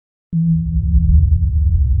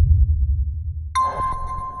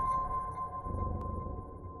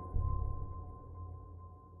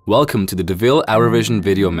Welcome to the Ville Hour Vision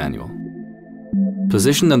video manual.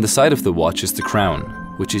 Positioned on the side of the watch is the crown,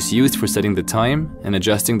 which is used for setting the time and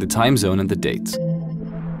adjusting the time zone and the date.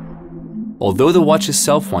 Although the watch is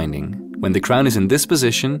self-winding, when the crown is in this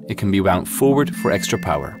position, it can be wound forward for extra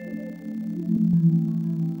power.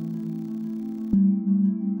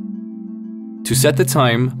 To set the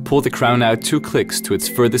time, pull the crown out 2 clicks to its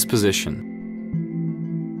furthest position.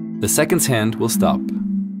 The seconds hand will stop.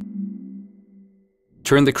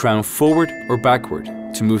 Turn the crown forward or backward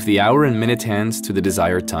to move the hour and minute hands to the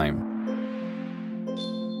desired time.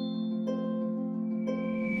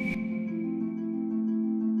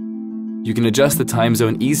 You can adjust the time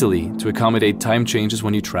zone easily to accommodate time changes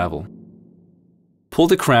when you travel. Pull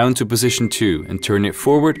the crown to position 2 and turn it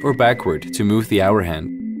forward or backward to move the hour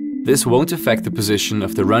hand. This won't affect the position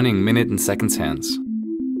of the running minute and seconds hands.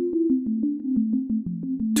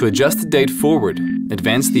 To adjust the date forward,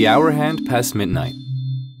 advance the hour hand past midnight.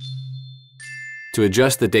 To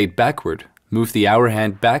adjust the date backward, move the hour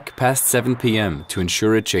hand back past 7 p.m. to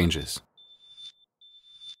ensure it changes.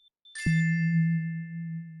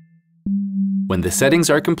 When the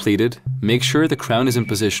settings are completed, make sure the crown is in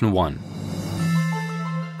position 1.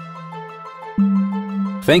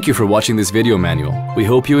 Thank you for watching this video manual. We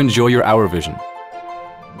hope you enjoy your hour vision.